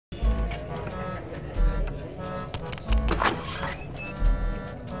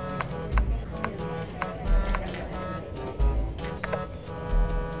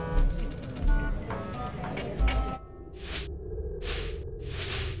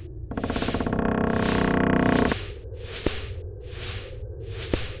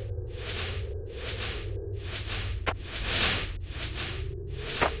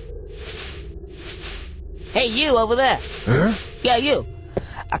Hey, you over there. Huh? Yeah, you.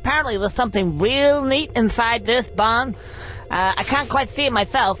 Apparently there's something real neat inside this barn. I can't quite see it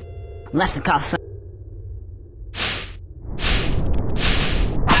myself, unless it costs some.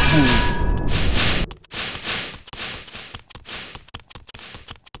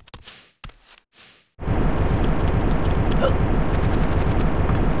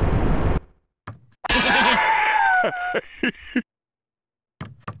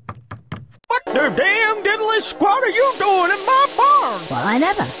 What the damn diddly squat are you doing in my barn? Well, I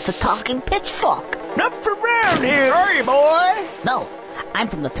never. It's a talking pitchfork. Not from around here, are you, boy? No, I'm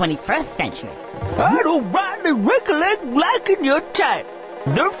from the 21st century. I don't rightly recollect liking your type.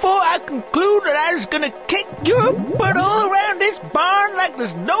 Therefore, I conclude that I was gonna kick your butt all around this barn like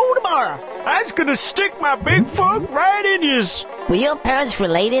there's no tomorrow. I was gonna stick my big fork right in yours. Were your parents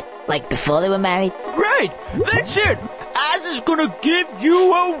related, like before they were married? Right, that's it. I was just gonna give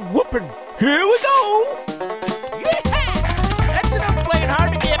you a whooping. Here we go. Yeah, that's enough playing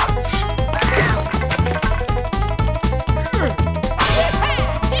hard to get.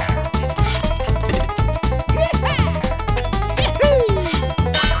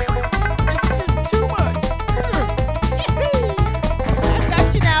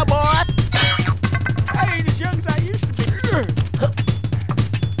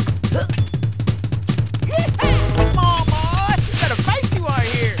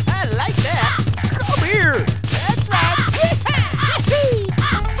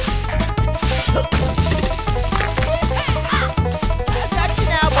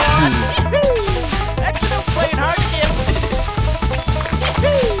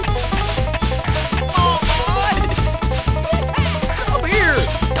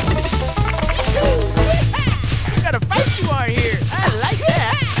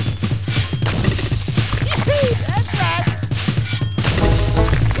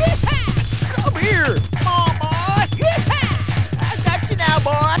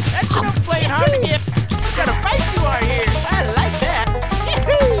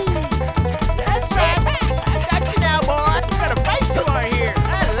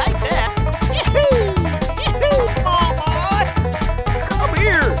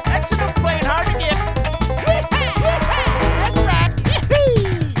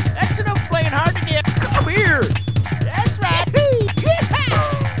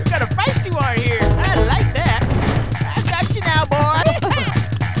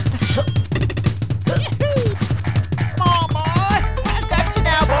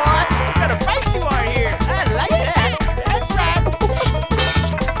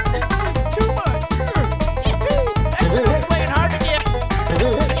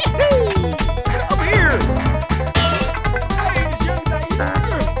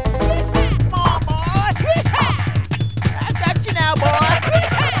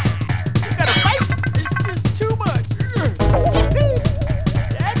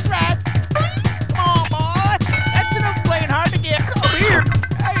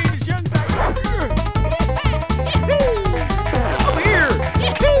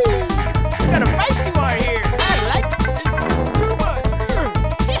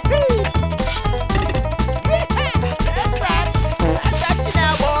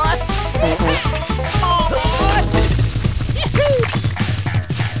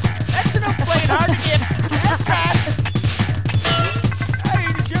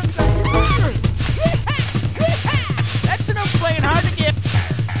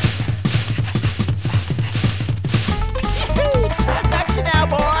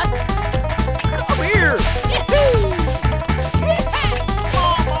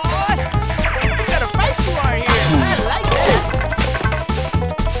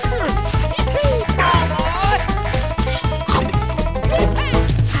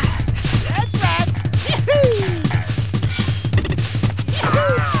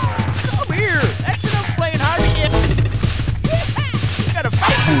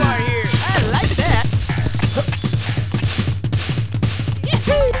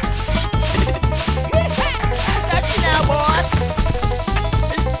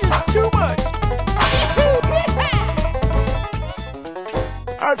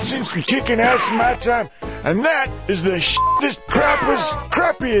 I've seen some kicking ass in my time, and that is the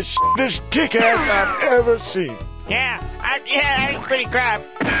crappiest this kick ass I've ever seen. Yeah, that was pretty crap.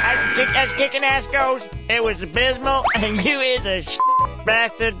 As kicking ass goes, it was abysmal, and you is a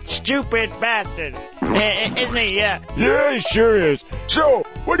bastard, stupid bastard. Isn't he? Yeah. Yeah, he sure is. So,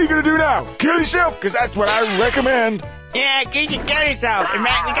 what are you gonna do now? Kill yourself? Because that's what I recommend. Yeah, you should kill yourself. And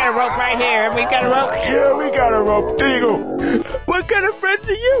Matt, we got a rope right here. Have we got a rope? Yeah, we got a rope. There you go. What kind of friends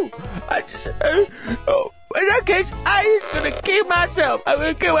are you? In that case, I is gonna kill myself. I'm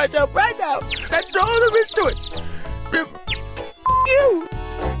gonna kill myself right now. That's all there is to it. You.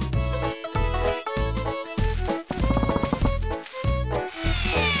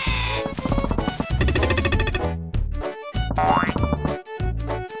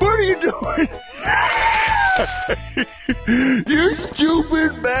 What are you doing? You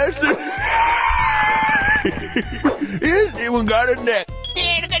stupid bastard! He hasn't even got a neck.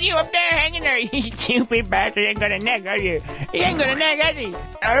 Yeah, look at you up there hanging there. You stupid bastard ain't got a neck, are you? He ain't got a neck, has he?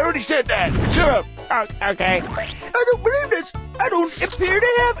 I already said that. Shut up. Oh, okay. I don't believe this. I don't appear to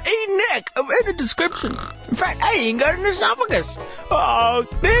have a neck of any description. In fact, I ain't got an esophagus. Oh,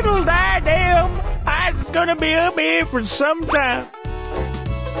 diddle die damn. I was gonna be up here for some time.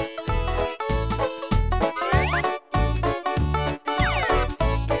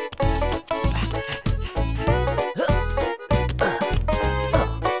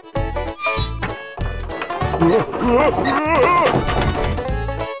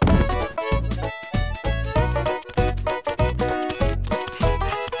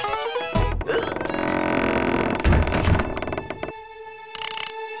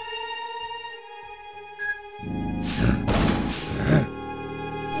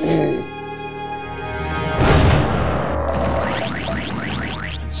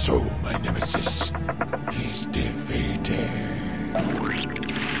 So, my nemesis is defeated.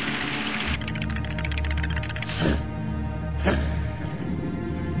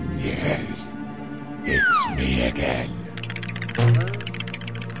 Yes, it's me again.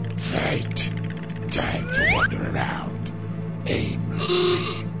 Right, time to wander around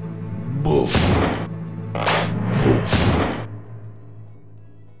aimlessly. Move.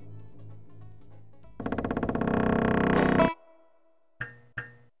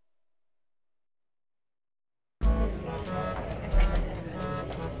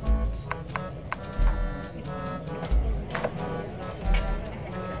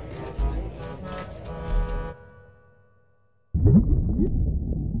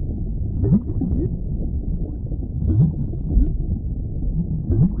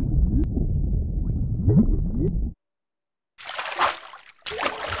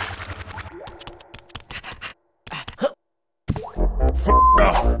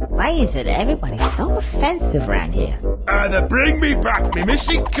 Why is it everybody's so offensive around here? Either bring me back me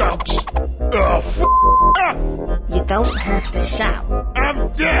missing cocks, or off. You don't have to shout. I'm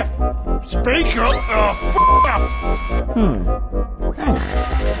deaf. Speak up, or off. Hang on.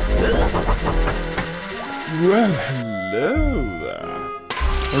 Well, hello there.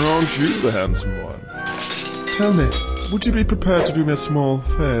 Or aren't you the handsome one? Tell me, would you be prepared to do me a small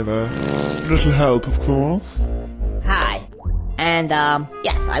favor? A little help, of course. Hi. And,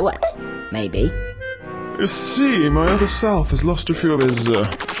 yes, I would. Maybe. You see, my other self has lost a few of his,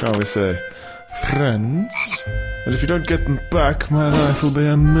 shall we say, friends. And if you don't get them back, my life will be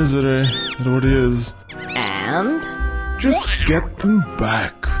a misery. It already is. And? Just get them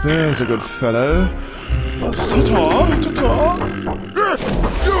back. There's a good fellow. Ta-ta, ta-ta.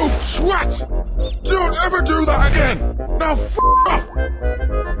 You swat! Don't ever do that again! Now off!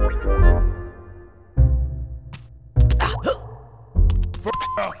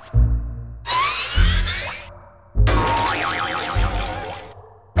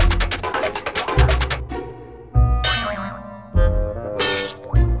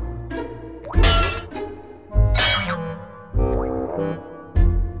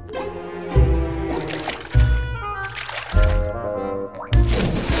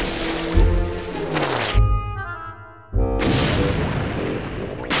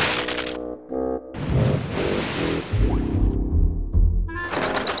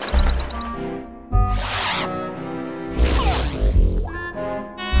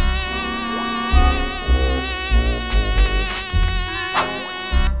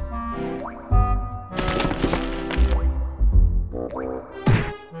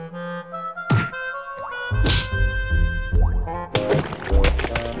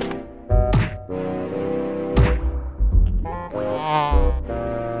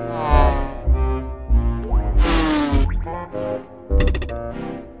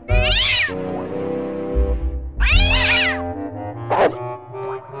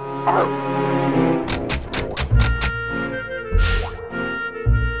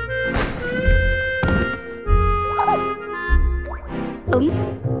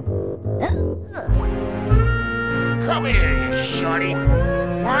 Come here, you shorty.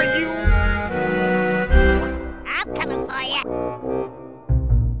 Are you? I'm coming for you.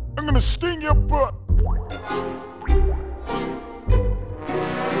 I'm gonna sting your butt!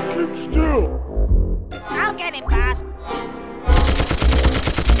 Keep still! I'll get him, boss.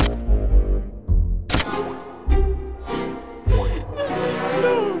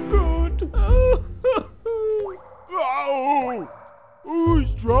 Who's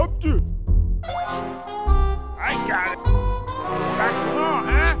dropped it? I got it. Back along,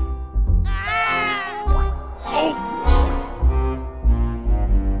 huh? Oh!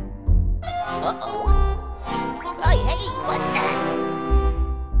 Uh-oh. Hey, hey, what's that?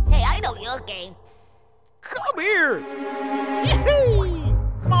 Hey, I know your game. Come here! Yee-hee!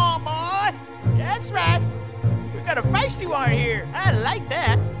 Come on, boy! That's right! We got a feisty one here. I like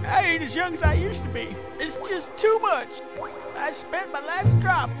that. I ain't as young as I used to be. It's just too much. I spent my last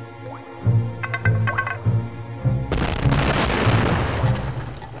drop.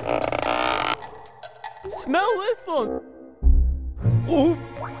 Smell this one. Oh.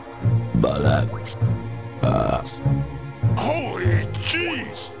 Holy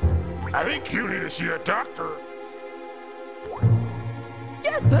jeez! I think you need to see a doctor.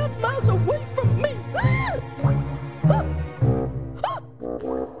 Get that mouse away from me! Put me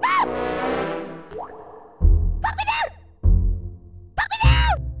down! Put me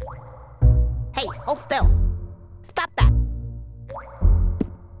down! Hey, hold still. Stop that.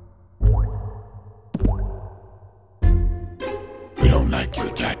 We don't like your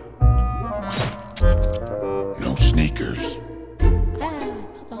attack. No sneakers.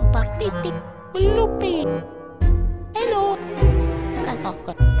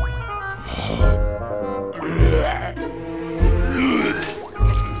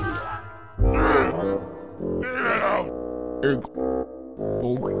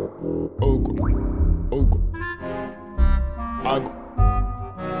 Hello.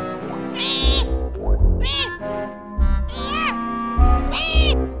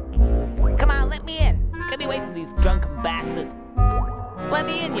 Come on, let me in. Get me away from these drunken bastards. Let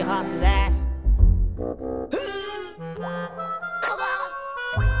me in, you horse's ass. Come on.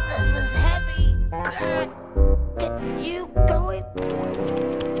 This is heavy. Get you going.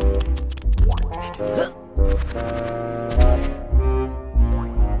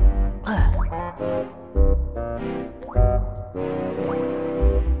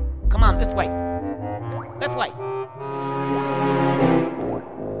 Come on, this way. This way.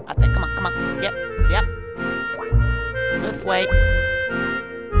 I think, come on. Yep. This way.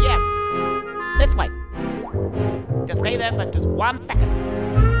 Yes. This way. Just stay there for just 1 second.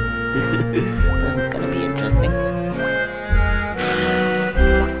 This is gonna be interesting.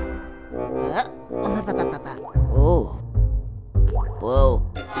 Oh. Whoa.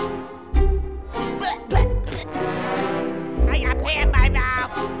 Fire, clear my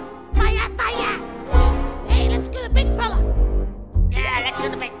mouth! Fire! Hey, let's do the big fella! Yeah, let's do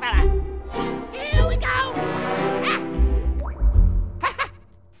the big fella! Here we go!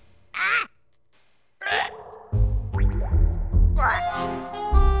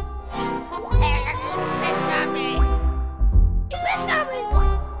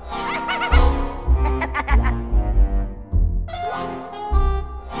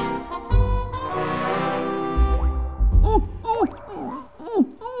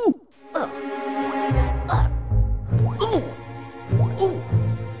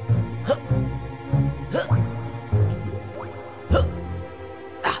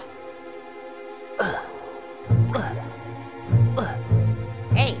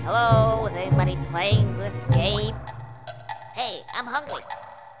 Hey, hello, is anybody playing this game? Hey, I'm hungry.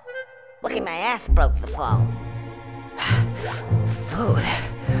 Look at my ass broke the fall. Food.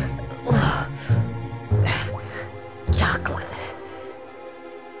 Chocolate.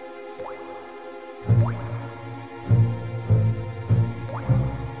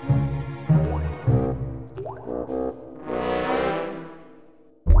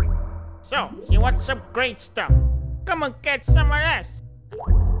 So, you want some great stuff? Come and get some of this.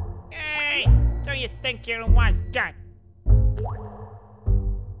 Hey, so you think you're a wise guy?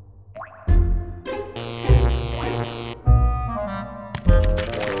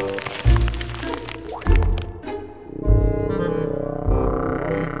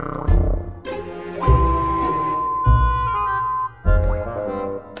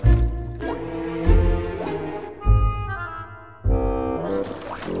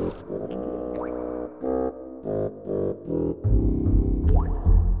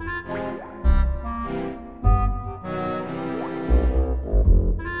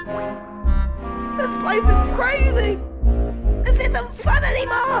 This place is crazy! This isn't fun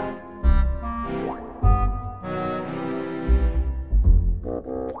anymore!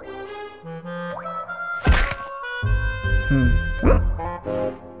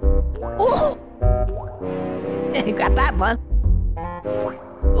 Whoa! You got that one.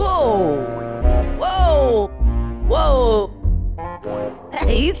 Whoa! Whoa! Whoa!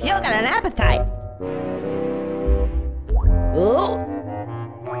 Hey, you still got an appetite. Oh!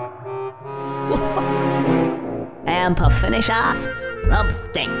 And to finish off,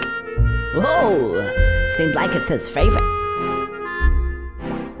 Rump-stick. Whoa, seems like it's his favorite.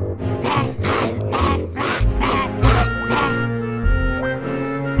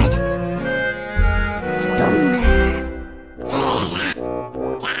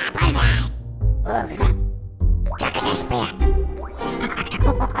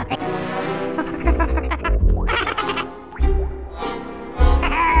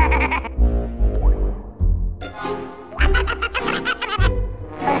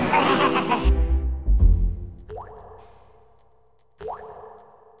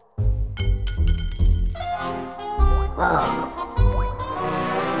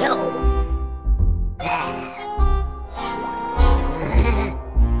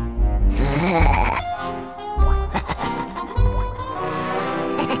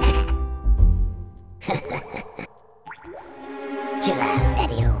 Chill out,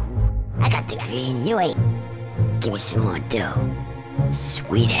 Daddy-o. I got the green, you ain't. Give me some more dough.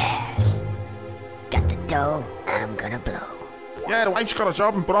 Sweet ass. Got the dough, I'm gonna blow. Yeah, the wife's got a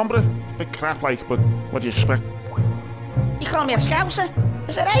job in Bromborough. It's a bit crap like, but what do you expect? You call me a scouser?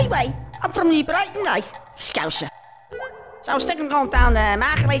 I said, anyway, I'm from New Brighton, like. Scouser. So sticking going down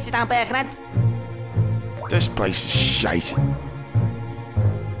Margelees down Bergen. This place is shite.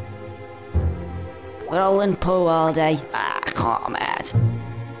 Rolling pool all day. I can't mad.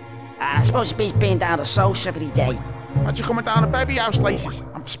 I suppose you've been down to Social every day. Aren't you coming down to baby house, Lacey?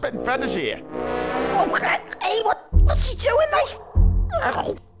 I'm spitting feathers here. Oh, hey, what's she doing, like?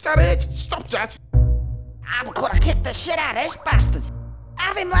 Oh, is that it? Stop that. I'm gonna kick the shit out of this bastard.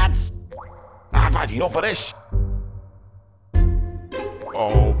 Have him, lads. I've had enough of this.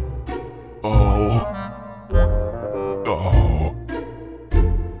 Oh.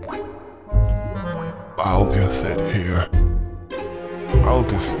 I'll just sit here. I'll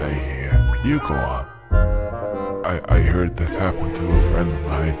just stay here. You go on. I heard this happened to a friend of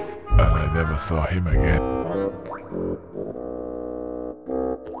mine, and I never saw him again.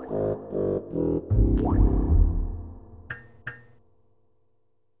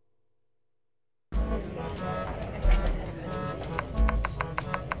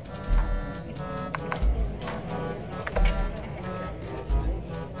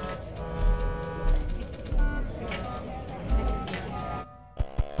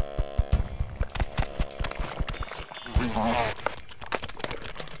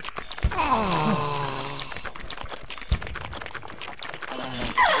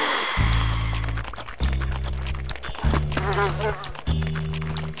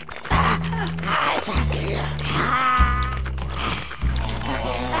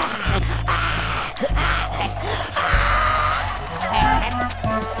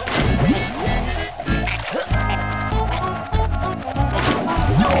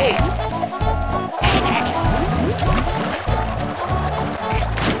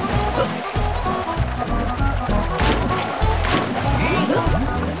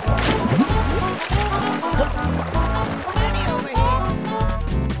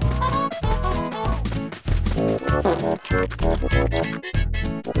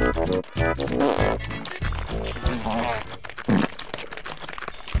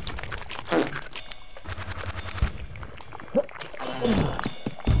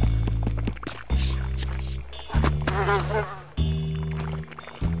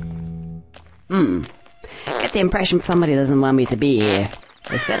 Get the impression somebody doesn't want me to be here.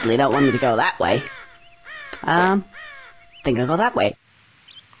 They certainly don't want me to go that way. Think I'll go that way.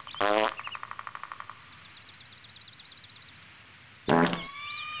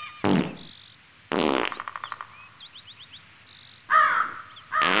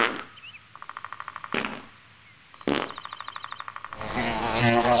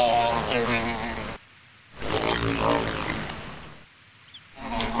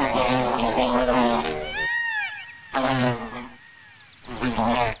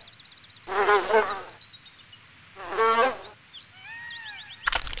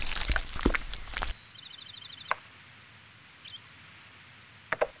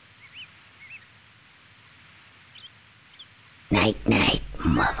 Night, night,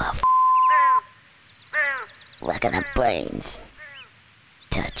 motherfucker. Look at the brains.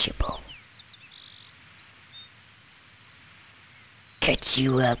 Touchable. Cut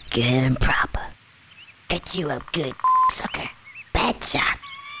you up good and proper. Cut you up good, sucker. Bad shot.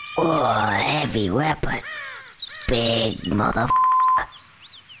 Or heavy weapon. Big motherfucker.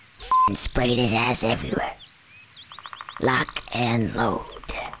 And sprayed his ass everywhere. Lock and load.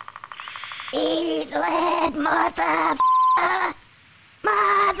 Eat lead, motherfucker.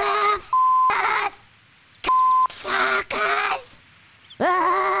 Motherfuckers! Suckers!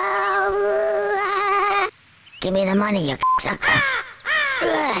 Oh, give me the money, you sucker.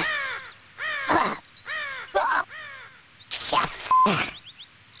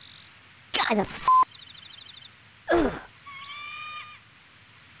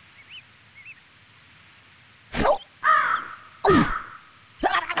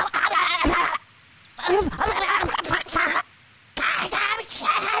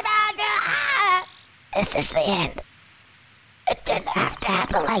 reached the end. It didn't have to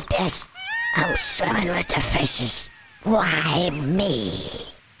happen like this. I'm swimming with the fishes. Why me?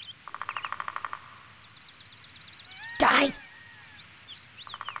 Die!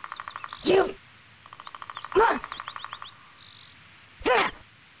 You...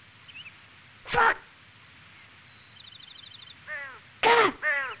 Fuck!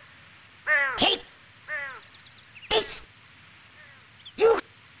 Take this! You...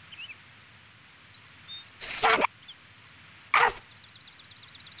 son of...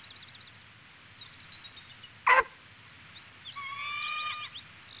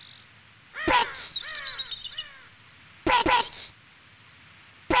 bitch! Bitch!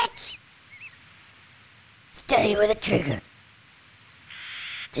 Bitch! Steady with the trigger.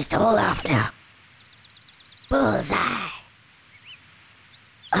 Just hold off now. Bullseye.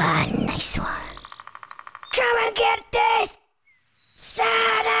 Ah, nice one. Come and get this!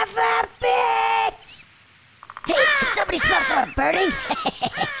 Son of a bitch! Hey, did somebody smell some burning?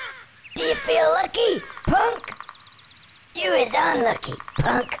 Do you feel lucky, punk? You is unlucky,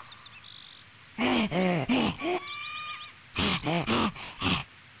 punk. I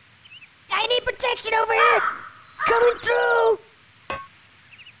need protection over here! Coming through!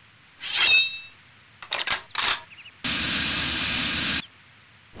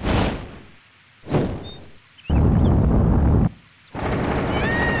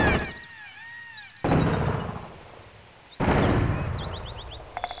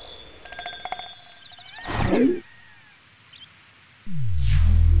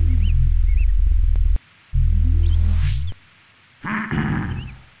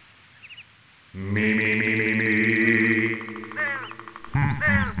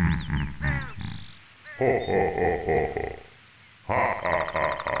 Ho ho ho ho ho. Ha ha ha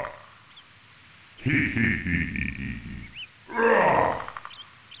ha. Hee hee hee hee hee. Rah!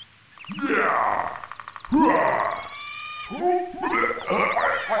 Yeah! Rah!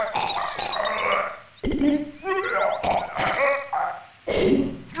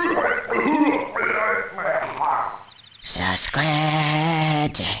 So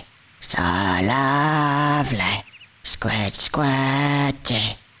squidgy, so lovely, squid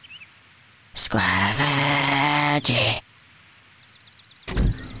squidgy, squidgy.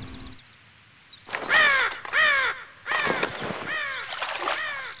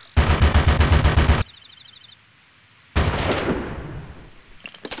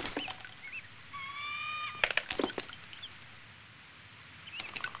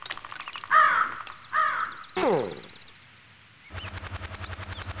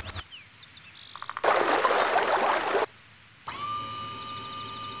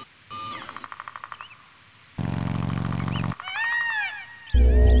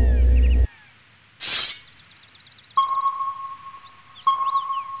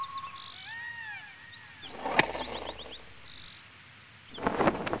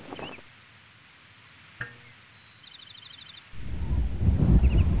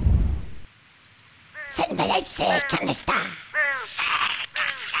 Semblerse che ne sta.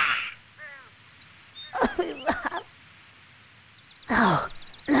 No,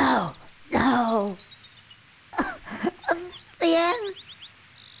 no, no. Leanne?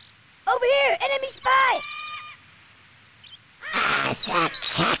 Over here, enemy spy! As a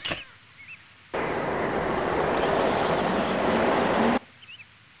check.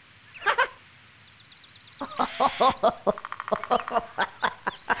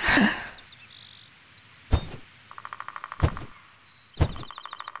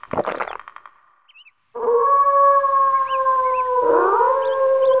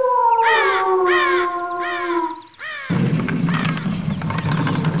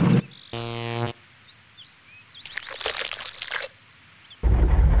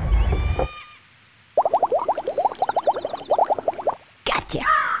 Gotcha.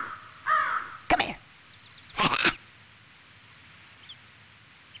 Come here.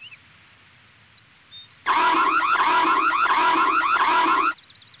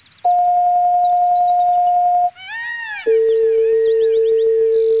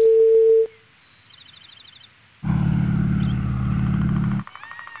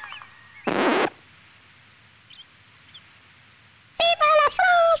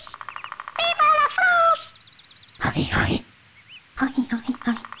 Honey, honey. Honey, honey,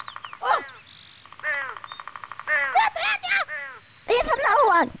 honey. Oh. There's another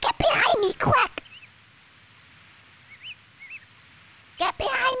one. Get behind me, quick. Get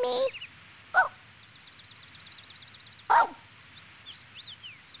behind me. Oh. Oh.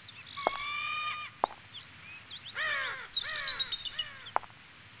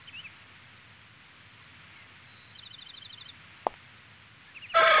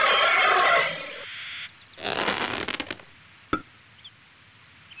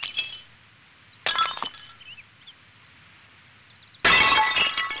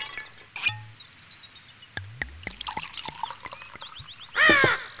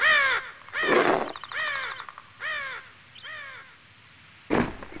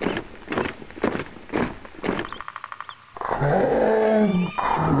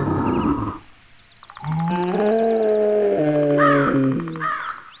 Bye.